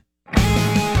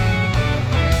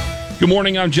Good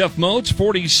morning, I'm Jeff Moats.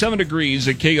 47 degrees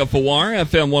at KFOR,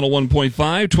 FM 101.5,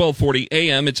 1240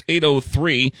 AM. It's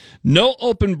 8:03. No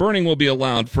open burning will be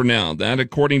allowed for now. That,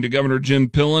 according to Governor Jim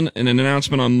Pillen, in an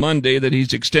announcement on Monday that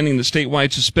he's extending the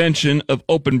statewide suspension of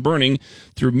open burning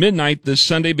through midnight this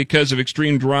Sunday because of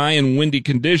extreme dry and windy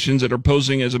conditions that are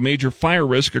posing as a major fire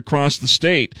risk across the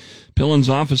state. Pillen's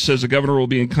office says the governor will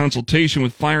be in consultation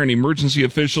with fire and emergency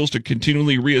officials to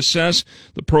continually reassess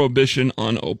the prohibition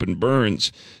on open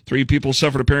burns. 3 people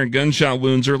suffered apparent gunshot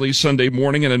wounds early Sunday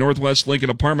morning at a Northwest Lincoln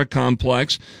apartment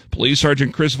complex. Police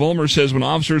Sergeant Chris Vollmer says when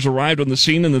officers arrived on the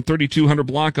scene in the 3200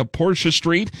 block of Portia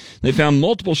Street, they found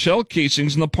multiple shell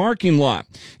casings in the parking lot.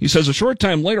 He says a short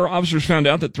time later, officers found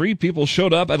out that 3 people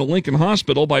showed up at a Lincoln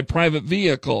hospital by private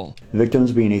vehicle. The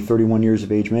victims being a 31 years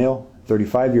of age male,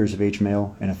 35 years of age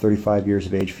male, and a 35 years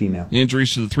of age female.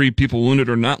 Injuries to the 3 people wounded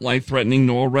are not life-threatening.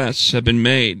 No arrests have been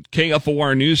made.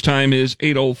 KFOR news time is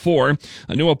 8:04.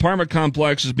 A new apartment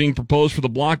complex is being proposed for the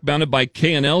block bounded by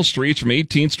K&L streets from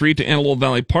 18th Street to Antelope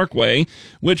Valley Parkway,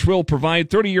 which will provide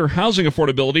 30-year housing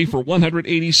affordability for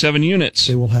 187 units.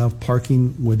 They will have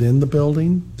parking within the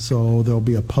building, so there'll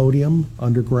be a podium,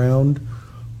 underground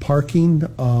parking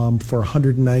for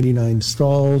 199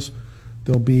 stalls.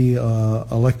 There'll be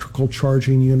electrical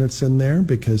charging units in there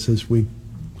because as we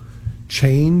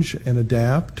change and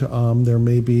adapt, there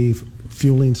may be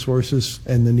fueling sources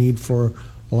and the need for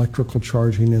electrical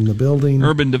charging in the building.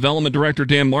 Urban Development Director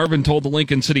Dan Marvin told the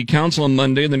Lincoln City Council on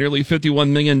Monday the nearly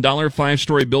 $51 million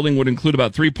 5-story building would include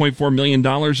about $3.4 million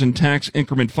in tax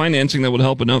increment financing that would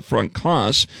help in upfront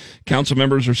costs. Council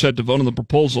members are set to vote on the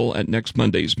proposal at next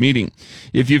Monday's meeting.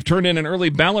 If you've turned in an early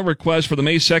ballot request for the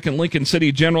May 2nd Lincoln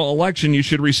City general election, you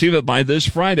should receive it by this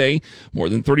Friday. More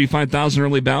than 35,000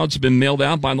 early ballots have been mailed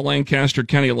out by the Lancaster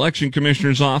County Election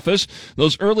Commissioner's Office.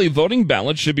 Those early voting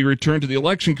ballots should be returned to the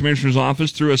Election Commissioner's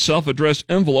Office through a self-addressed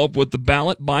envelope with the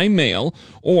ballot by mail,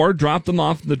 or drop them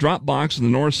off in the drop box on the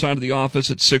north side of the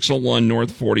office at 601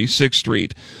 North 46th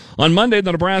Street. On Monday,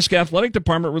 the Nebraska Athletic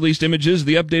Department released images of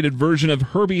the updated version of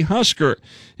Herbie Husker.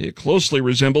 It closely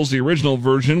resembles the original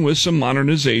version with some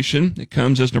modernization. It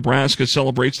comes as Nebraska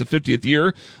celebrates the 50th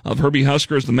year of Herbie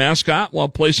Husker as the mascot, while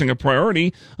placing a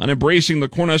priority on embracing the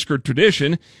Cornhusker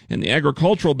tradition and the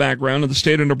agricultural background of the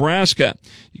state of Nebraska.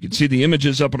 You can see the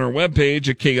images up on our webpage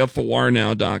at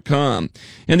KFORnow.com.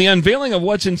 And the unveiling of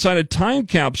what's inside a time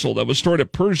capsule that was stored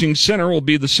at Pershing Center will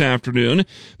be this afternoon.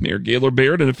 Mayor Gaylor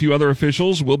Baird and a few other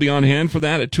officials will be on hand for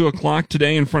that at 2 o'clock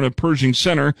today in front of Pershing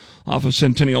Center off of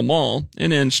Centennial Mall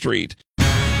and N Street.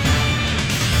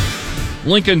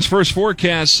 Lincoln's first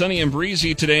forecast, sunny and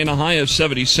breezy today and a high of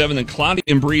 77, and cloudy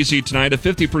and breezy tonight, a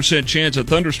 50% chance of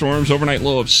thunderstorms, overnight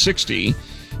low of 60.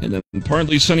 And then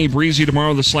partly sunny, breezy tomorrow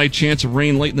with a slight chance of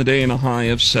rain late in the day and a high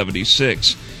of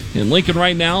 76. In Lincoln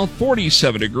right now,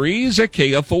 47 degrees at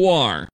KFOR.